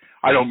Morasti. Like,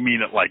 I don't mean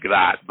it like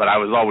that, but I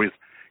was always,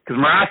 because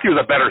Morasti was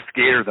a better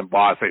skater than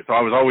Bosse, so I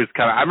was always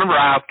I remember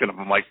asking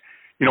him, like,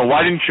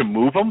 why didn't you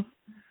move him?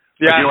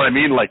 Yeah. Like, you know what I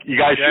mean? Like, you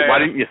guys,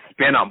 why didn't you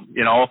spin him?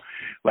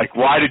 Like,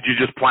 why did you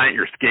just plant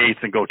your skates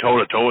and go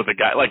toe-to-toe with a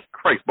guy? Like,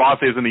 Christ,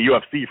 Bosse is in the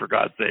UFC, for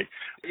God's sake.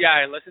 Yeah,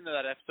 I listened to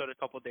that episode a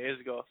couple of days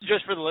ago.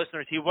 Just for the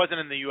listeners, he wasn't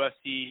in the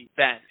UFC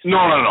then.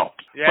 No.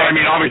 Yeah, but, I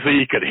mean, obviously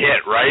he could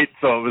hit, right?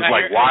 So it was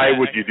why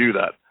would you do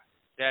that?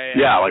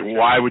 Yeah, like,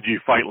 why would you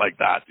fight like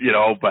that?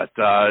 But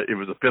it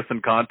was a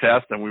piston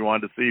contest, and we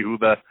wanted to see who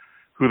the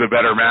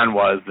better man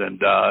was. And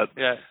I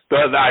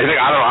don't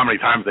know how many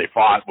times they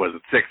fought. Was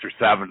it 6 or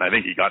 7? I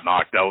think he got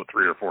knocked out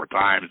 3 or 4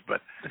 times, but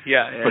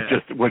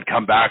just would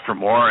come back for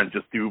more and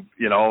just do.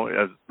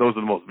 Those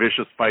are the most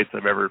vicious fights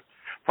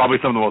probably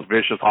some of the most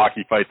vicious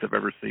hockey fights I've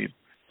ever seen.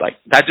 Like,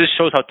 that just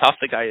shows how tough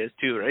the guy is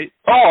too, right?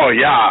 Oh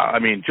yeah, I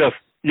mean, just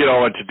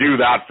and to do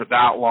that for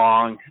that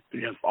long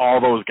against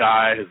all those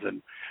guys.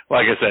 And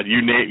like I said,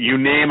 you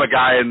name a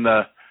guy in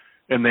the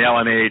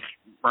LNAH,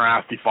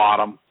 Morasti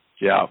fought him.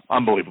 Yeah,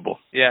 unbelievable.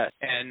 Yeah,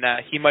 and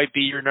he might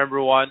be your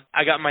number 1.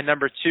 I got my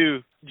number 2,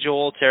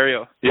 Joel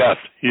Theriault. Yes,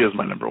 he is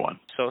my number 1.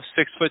 So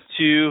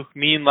 6'2",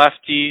 mean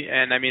lefty,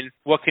 and I mean,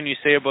 what can you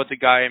say about the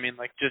guy? I mean,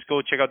 like, just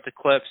go check out the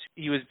clips.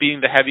 He was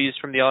beating the heavies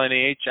from the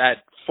LNAH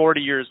at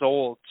 40 years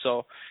old.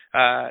 So,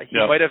 He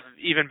might have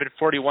even been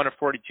 41 or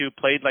 42,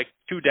 played like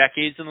 2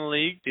 decades in the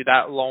league.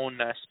 That alone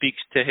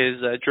speaks to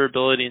his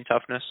durability and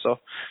toughness. So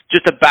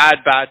just a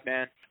bad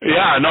man.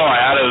 Yeah, no,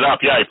 I added it up.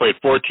 Yeah, he played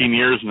 14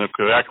 years in the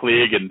Quebec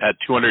League and had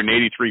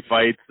 283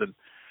 fights, and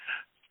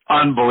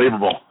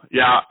unbelievable.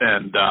 Yeah,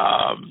 and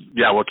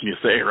what can you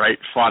say, right?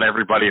 Fought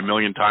everybody a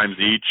million times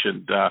each,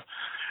 and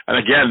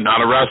again,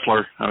 not a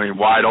wrestler. I mean,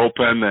 wide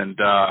open, and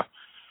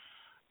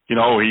he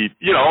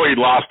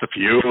lost a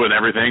few and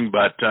everything,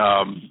 but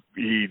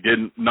he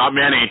didn't, not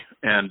many,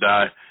 and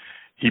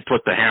he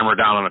put the hammer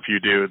down on a few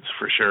dudes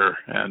for sure.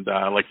 And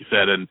like you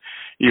said, and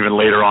even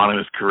later on in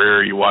his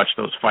career, you watch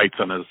those fights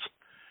on his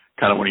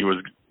kind of when he was,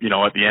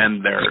 at the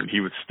end there, and he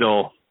was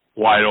still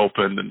wide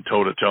open and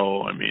toe to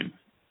toe. I mean,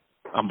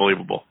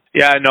 unbelievable.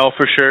 Yeah, no,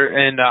 for sure.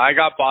 And I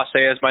got Bosse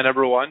as my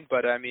number 1,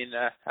 but I mean,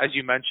 as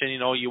you mentioned,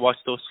 you watch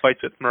those fights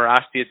with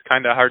Morasti, it's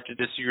kind of hard to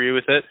disagree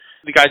with it.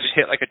 The guy just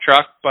hit like a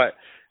truck, but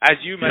as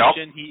you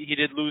mentioned, he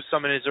did lose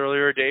some in his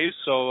earlier days,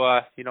 so,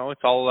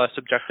 it's all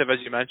subjective, as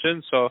you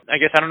mentioned. So I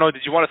guess, I don't know,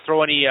 did you want to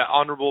throw any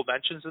honorable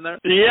mentions in there?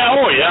 Yeah,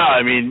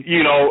 I mean,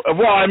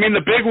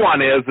 the big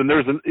one is, and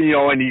there's, and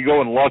you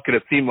go and look, and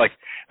it seemed like,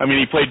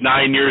 he played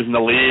 9 years in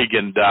the league,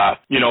 and,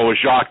 with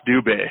Jacques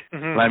Dubé.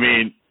 Mm-hmm. I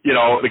mean,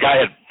 the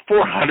guy had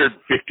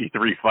 453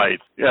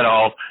 fights, and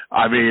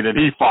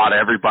he fought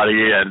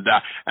everybody, and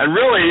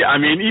really,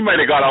 he might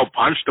have got out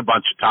punched a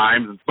bunch of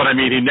times, but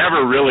he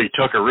never really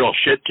took a real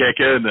shit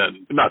kicking,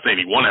 and I'm not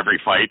saying he won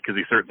every fight, because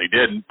he certainly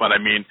didn't, but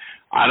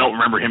I don't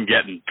remember him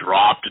getting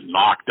dropped and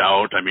knocked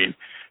out.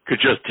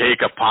 Could just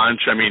take a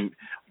punch.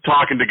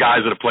 Talking to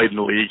guys that have played in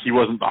the league, he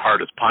wasn't the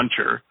hardest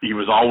puncher. He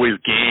was always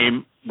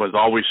game, was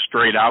always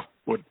straight up,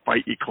 would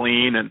fight you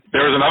clean. And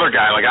there was another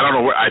guy, I don't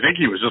know, I think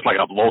he was just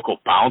like a local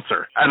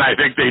bouncer. And I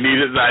think they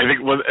needed,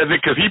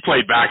 because he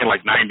played back in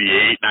like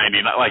 98,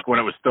 99, like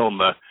when it was still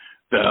in the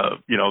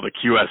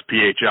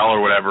QSPHL or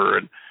whatever.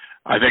 And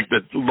I think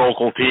the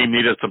local team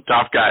needed some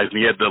tough guys,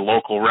 and he had the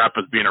local rep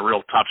as being a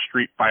real tough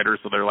street fighter.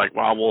 So they're like,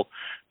 well, we'll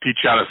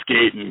teach you how to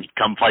skate and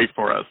come fight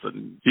for us.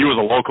 And he was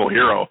a local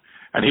hero.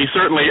 And he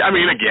certainly,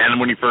 again,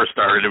 when he first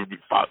started, it would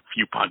be a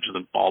few punches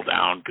and fall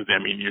down because,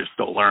 you're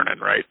still learning,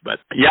 right?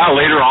 But, yeah,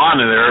 later on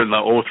in there in the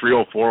 03,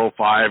 04,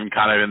 05 and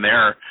kind of in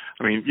there,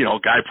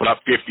 guy put up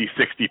 50,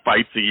 60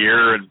 fights a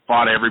year and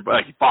fought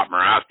everybody. He fought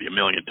Morasti a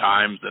million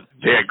times, and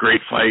they had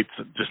great fights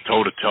and just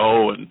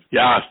toe-to-toe. And,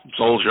 yeah,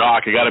 Soul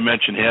Jacques, I got to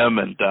mention him.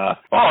 And,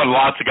 and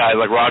lots of guys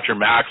like Roger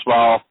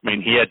Maxwell.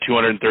 He had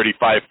 235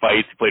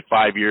 fights. He played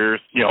 5 years.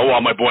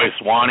 My boy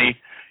Swanee,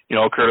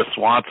 Curtis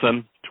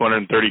Swanson,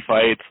 230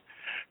 fights.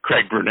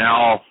 Craig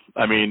Brunel,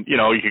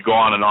 you could go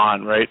on and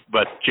on, right?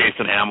 But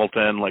Jason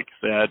Hamilton, like you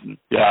said, and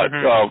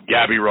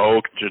Gabby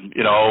Roach, and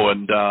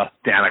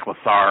Danik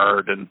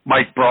Lassard, and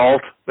Mike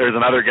Brault. There's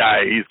another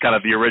guy. He's kind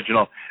of the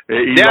original.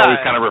 He's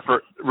always kind of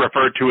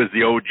referred to as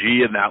the OG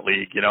in that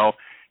league,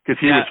 because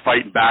he was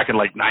fighting back in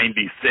like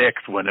 96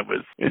 when it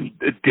was in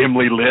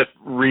dimly lit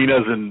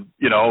arenas and,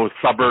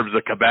 suburbs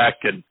of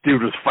Quebec, and dude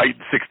was fighting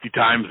 60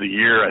 times a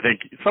year. I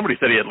think somebody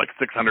said he had like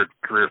 600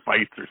 career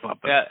fights or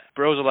something. Yeah,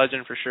 bro's a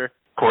legend for sure.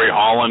 Corey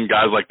Holland,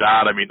 guys like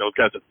that. Those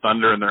guys have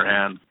thunder in their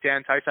hands.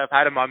 Dan Tice, I've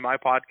had him on my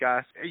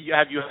podcast.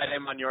 Have you had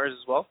him on yours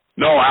as well?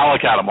 No,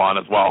 Alec had him on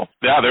as well.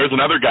 Yeah, there's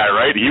another guy,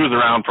 right? He was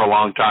around for a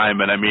long time,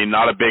 and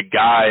not a big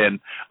guy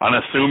and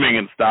unassuming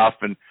and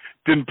stuff, and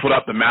didn't put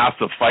up the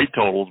massive fight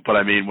totals, but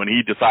when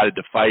he decided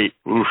to fight,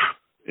 oof,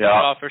 yeah.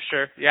 Oh, for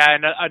sure. Yeah,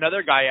 and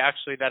another guy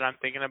actually that I'm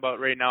thinking about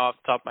right now off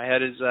the top of my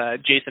head is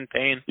Jason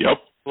Payne. Yep.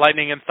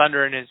 Lightning and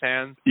thunder in his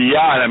hands.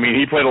 Yeah,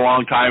 he played a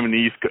long time in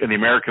the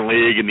American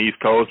League, in the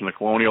East Coast, in the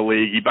Colonial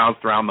League. He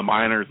bounced around the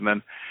minors, and then,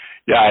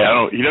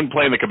 he didn't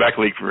play in the Quebec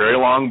League for very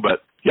long,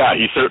 but yeah,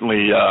 he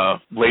certainly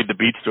laid the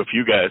beats to a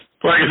few guys.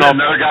 Like I said,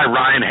 another guy,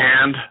 Ryan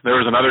Hand. There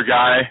was another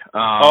guy.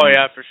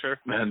 For sure.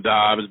 And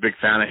I was a big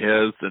fan of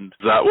his. And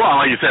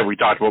like you said, we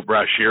talked about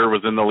Brashear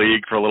was in the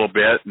league for a little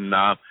bit, and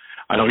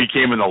I know he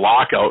came in the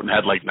lockout and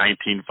had like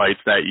 19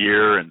 fights that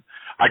year, and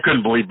I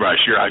couldn't believe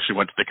Brashear actually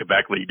went to the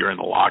Quebec League during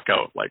the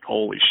lockout. Like,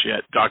 holy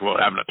shit. Talk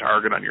about having a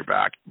target on your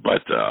back.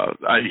 But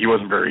he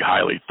wasn't very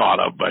highly thought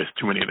of by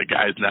too many of the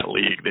guys in that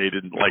league. They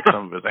didn't like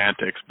some of his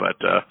antics. But,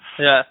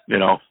 yeah.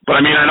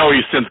 But, I know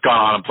he's since gone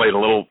on and played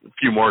a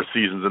few more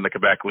seasons in the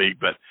Quebec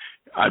League. But,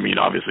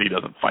 obviously he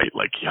doesn't fight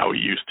like how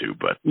he used to.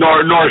 But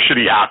nor should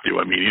he have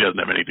to. He doesn't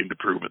have anything to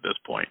prove at this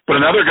point.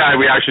 But another guy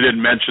we actually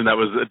didn't mention that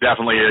was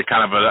definitely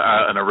kind of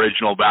an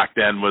original back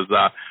then was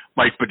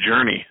Mike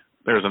Bajerny.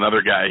 There's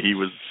another guy.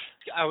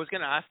 I was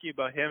going to ask you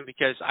about him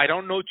because I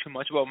don't know too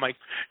much about Mike.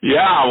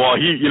 Yeah, well,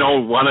 he,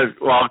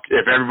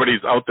 if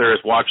everybody's out there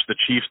has watched the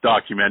Chiefs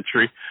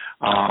documentary,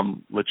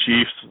 the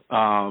Chiefs,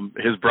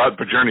 his brother,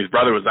 Bajerny's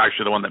brother, was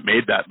actually the one that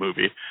made that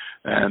movie.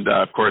 And,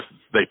 of course,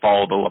 they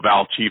followed the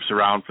Laval Chiefs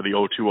around for the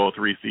 02-03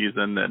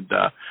 season. And,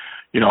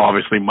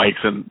 obviously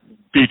Mike's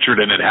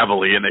featured in it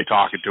heavily, and they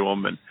talking to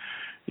him. And,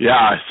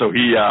 yeah, so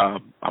he,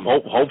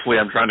 hopefully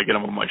I'm trying to get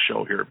him on my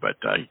show here, but,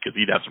 because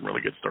he'd have some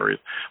really good stories.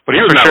 But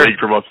he was in that league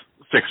for about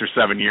 6 or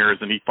 7 years,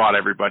 and he fought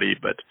everybody.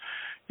 But,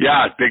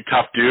 Yeah, big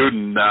tough dude,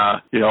 and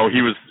you know,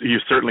 he was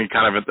certainly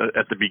kind of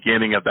at the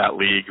beginning of that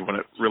league when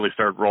it really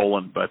started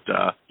rolling. But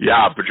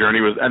yeah, Berjourny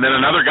was, and then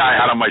another guy I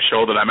had on my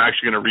show that I'm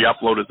actually going to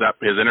re-upload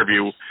his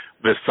interview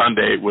this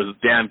Sunday was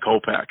Dan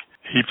Kopech.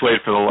 He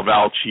played for the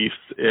Laval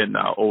Chiefs in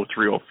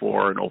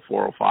 03-04 and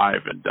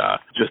 04-05, and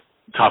just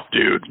tough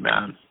dude,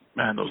 man,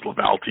 those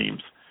Laval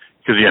teams.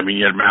 Because you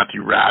had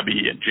Matthew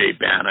Raby and Jay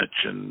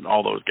Banich and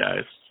all those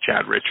guys,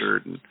 Chad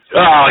Richard, and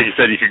like you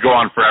said, you could go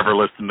on forever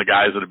listing the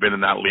guys that have been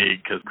in that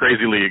league, because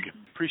crazy league.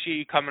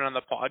 Appreciate you coming on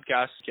the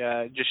podcast,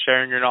 just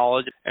sharing your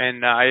knowledge,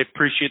 and I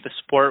appreciate the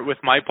support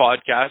with my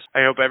podcast.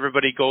 I hope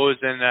everybody goes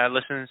and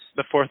listens to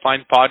the Fourth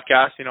Line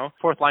podcast,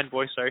 Fourth Line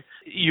Voice, sorry.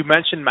 You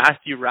mentioned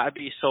Matthew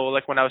Raby, so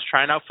like when I was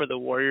trying out for the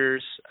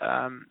Warriors,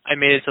 I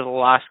made it to the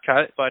last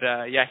cut, but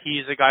yeah,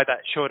 he's a guy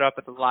that showed up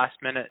at the last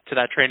minute to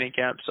that training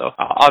camp, so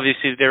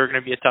obviously they were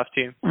going to be a tough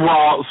team.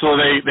 Well, so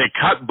they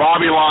cut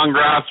Bobby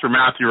Longgrass for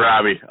Matthew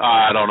Raby.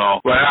 I don't know.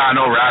 But I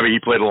know Raby, he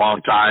played a long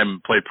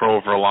time, played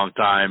pro for a long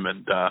time,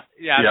 and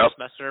yeah, I'm just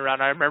messing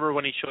around. I remember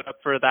when he showed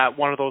up for that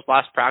one of those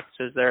last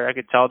practices there, I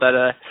could tell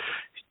that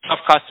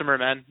tough customer,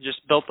 man.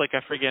 Just built like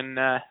a friggin'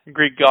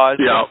 Greek god.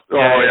 Yeah.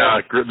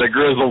 The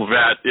grizzled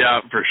vet.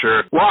 Yeah, for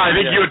sure. Well, I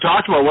think you had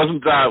talked about,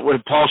 wasn't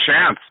with Paul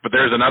Chance, but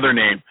there's another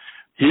name.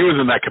 He was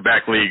in that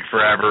Quebec League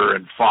forever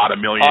and fought a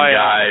million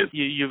guys.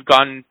 You've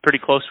gone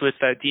pretty close with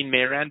Dean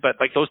Mayran, but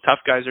like those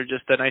tough guys are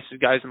just the nicest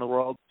guys in the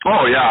world.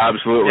 Oh yeah,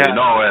 absolutely. Yeah.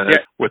 No, and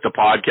with the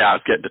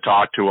podcast, getting to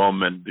talk to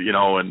them, and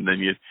and then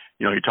you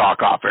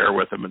talk off air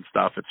with him and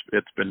stuff.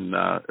 It's been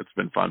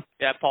fun.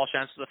 Yeah, Paul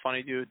Chance is a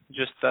funny dude.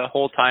 Just the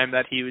whole time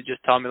that he would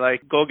just tell me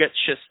like, go get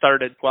shit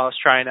started while I was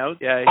trying out.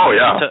 Yeah.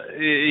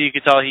 You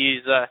could tell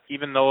he's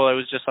even though it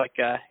was just like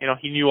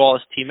he knew all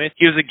his teammates.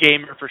 He was a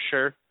gamer for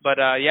sure. But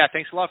yeah,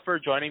 thanks a lot for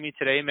joining me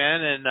today,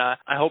 man. And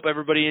I hope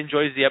everybody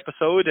enjoys the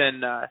episode.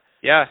 And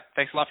yeah,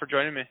 thanks a lot for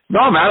joining me.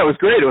 No, man, it was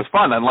great. It was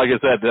fun. And like I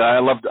said,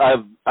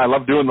 I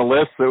love doing the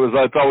list.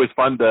 It's always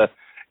fun to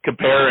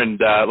compare and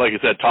like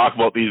I said, talk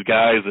about these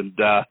guys, and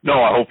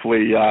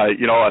hopefully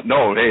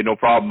no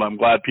problem. I'm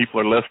glad people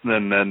are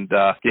listening and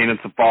gaining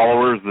some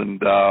followers, and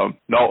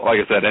like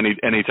I said,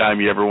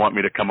 anytime you ever want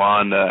me to come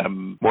on,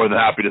 I'm more than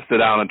happy to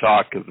sit down and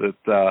talk, because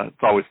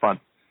it's always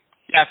fun.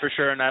 Yeah, for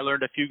sure. And I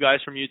learned a few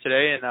guys from you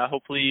today, and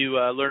hopefully you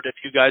learned a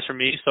few guys from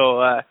me. So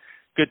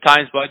good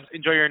times, bud.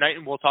 Enjoy your night,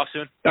 and we'll talk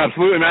soon.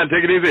 Absolutely, man.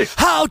 Take it easy.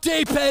 How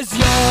deep is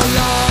your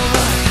love?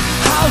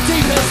 How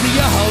deep is the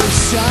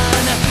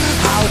ocean?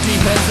 How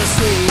deep is the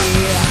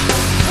sea?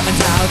 And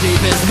how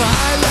deep is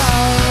my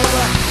love?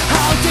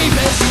 How deep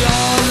is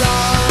your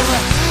love?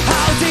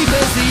 How deep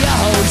is the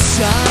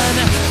ocean?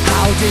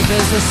 How deep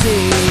is the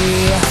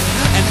sea?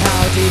 And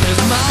how deep is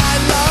my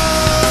love?